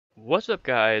What's up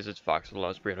guys, it's Fox with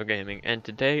Lost Burrito Gaming, and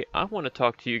today I want to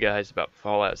talk to you guys about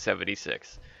Fallout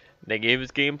 76. They gave us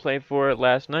gameplay for it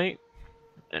last night,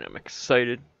 and I'm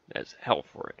excited as hell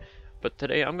for it. But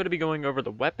today I'm going to be going over the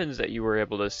weapons that you were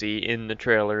able to see in the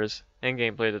trailers and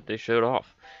gameplay that they showed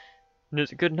off. And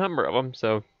there's a good number of them,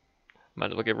 so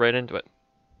might as well get right into it.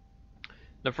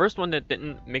 The first one that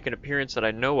didn't make an appearance that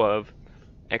I know of,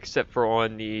 except for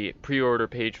on the pre-order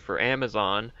page for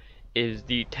Amazon, is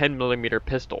the 10mm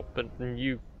pistol, but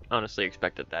you honestly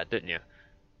expected that, didn't you?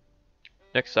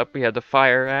 Next up, we have the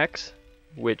fire axe,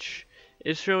 which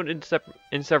is shown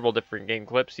in several different game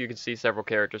clips. You can see several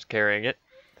characters carrying it,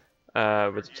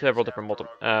 with several different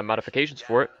modifications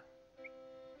for it.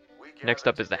 Next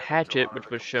up is the hatchet, which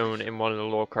was shown in one of the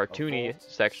little cartoony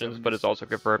sections, but is also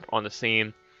confirmed on the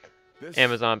same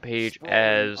Amazon page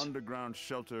as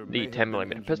the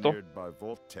 10mm pistol.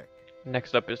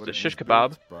 Next up is the shish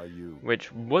kebab,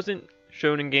 which wasn't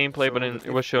shown in gameplay, but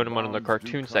it was shown in one of the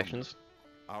cartoon sections.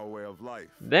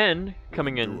 Then,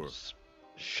 coming in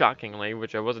shockingly,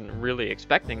 which I wasn't really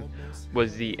expecting,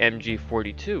 was the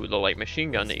MG42, the light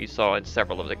machine gun that you saw in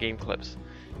several of the game clips.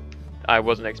 I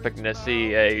wasn't expecting to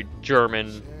see a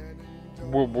German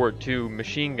World War II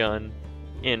machine gun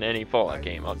in any Fallout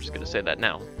game. I'm just going to say that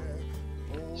now.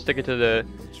 Sticking to the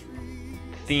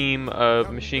theme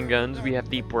of machine guns, we have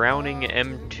the Browning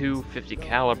M2 50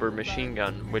 caliber machine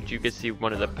gun, which you can see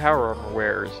one of the power armor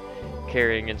wearers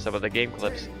carrying in some of the game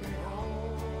clips.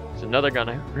 It's another gun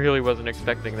I really wasn't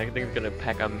expecting. I think it's going to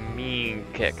pack a mean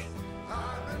kick.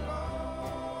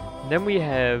 Then we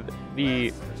have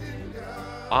the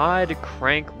odd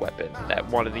crank weapon that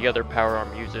one of the other power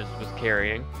armor users was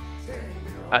carrying.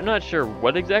 I'm not sure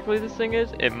what exactly this thing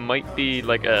is. It might be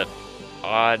like a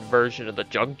odd version of the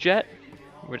junk jet,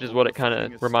 which is what it kind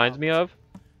of reminds me of.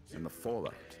 And the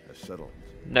fallout has settled.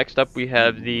 Next up, we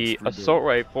have the assault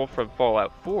rifle from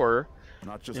Fallout 4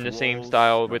 in the same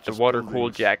style with the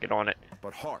water-cooled jacket on it.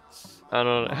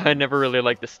 I never really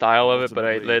liked the style of it, but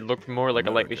it looked more like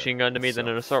a light machine gun to me than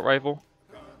an assault rifle.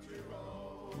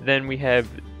 Then we have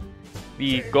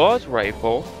the Gauss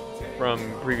rifle from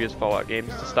previous Fallout games.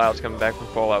 The style's coming back from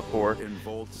Fallout 4,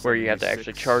 where you have to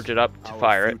actually charge it up to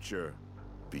fire it.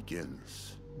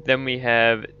 Then we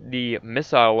have the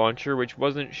missile launcher, which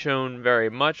wasn't shown very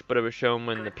much, but it was shown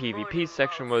when the PvP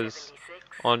section was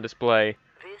on display.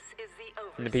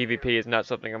 And the PvP is not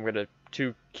something I'm going to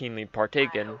too keenly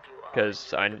partake in,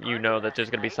 because you know that there's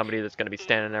going to be somebody that's going to be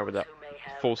standing there with a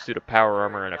full suit of power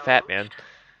armor and a fat man.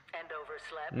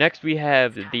 Next we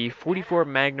have the 44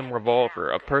 Magnum revolver,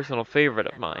 a personal favorite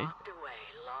of mine.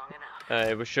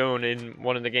 It was shown in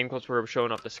one of the game clips where it was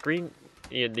showing off the screen.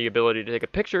 You had the ability to take a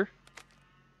picture.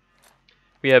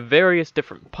 We have various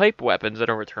different pipe weapons that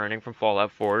are returning from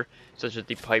Fallout 4, such as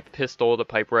the pipe pistol, the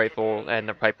pipe rifle, and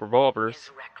the pipe revolvers.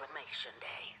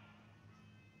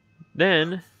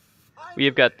 Then, we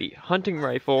have got the hunting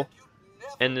rifle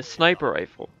and the sniper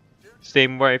rifle.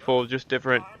 Same rifle, just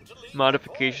different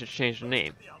modifications, change the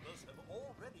name.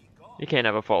 You can't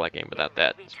have a Fallout game without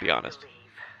that, let's be honest.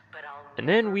 And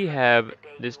then we have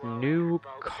this new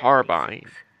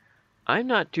carbine. I'm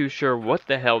not too sure what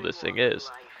the hell this thing is,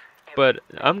 but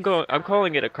I'm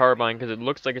calling it a carbine because it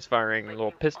looks like it's firing a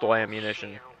little pistol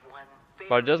ammunition,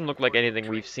 but it doesn't look like anything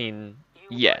we've seen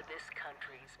yet.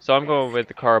 So I'm going with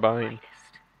the carbine.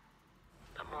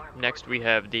 Next we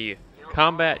have the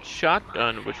combat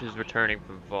shotgun, which is returning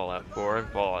from Fallout 4 and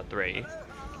Fallout 3.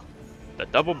 The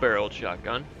double-barreled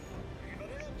shotgun,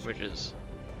 which is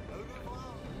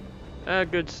a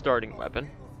good starting weapon,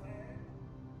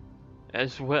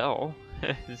 as well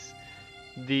as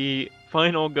the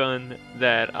final gun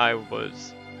that I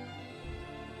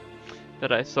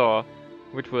saw,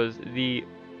 which was the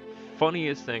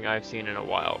funniest thing I've seen in a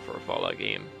while for a Fallout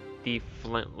game. The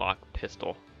flintlock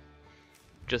pistol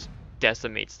just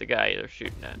decimates the guy they're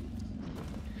shooting at.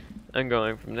 I'm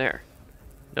going from there.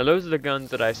 Now those are the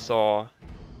guns that I saw,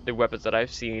 the weapons that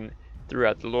I've seen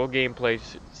throughout the little gameplay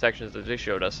sections that they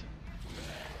showed us.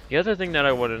 The other thing that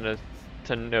I wanted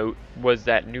to note was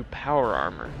that new power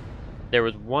armor. There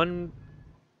was one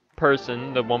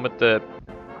person, the one with the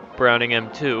Browning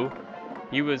M2,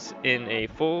 he was in a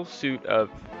full suit of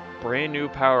brand new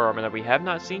power armor that we have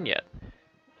not seen yet.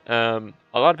 A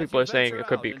lot of people are saying it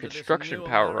could be construction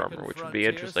power armor, which would be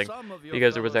interesting,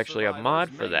 because there was actually a mod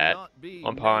for that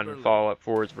upon Fallout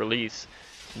 4's release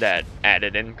that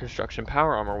added in construction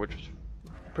power armor, which was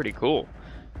pretty cool.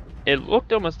 It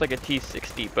looked almost like a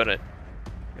T60, but at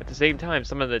the same time,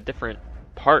 some of the different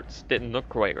parts didn't look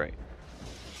quite right.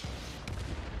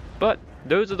 But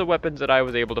those are the weapons that I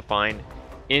was able to find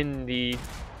in the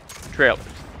trailers.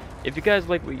 If you guys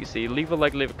like what you see, leave a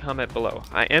like, leave a comment below.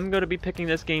 I am going to be picking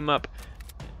this game up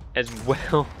as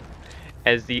well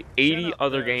as the 80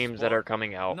 other games that are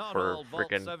coming out for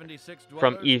frickin'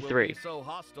 from E3.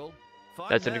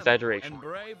 That's an exaggeration.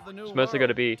 It's mostly going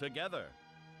to be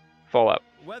Fallout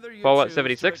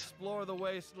 76,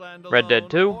 Red Dead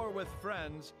 2,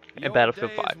 and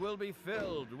Battlefield 5.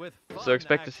 So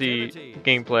expect to see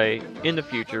gameplay in the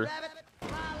future.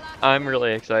 I'm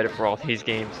really excited for all these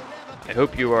games. I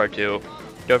hope you are too.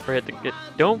 Don't forget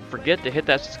to hit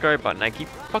that subscribe button. I keep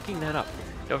fucking that up.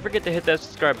 Don't forget to hit that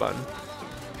subscribe button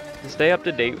to stay up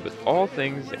to date with all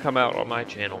things that come out on my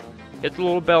channel. Hit the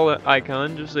little bell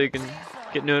icon just so you can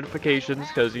get notifications,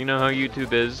 because you know how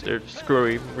YouTube is. They're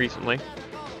screwy recently.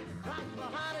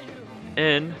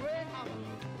 And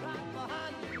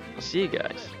I'll see you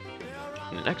guys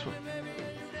in the next one.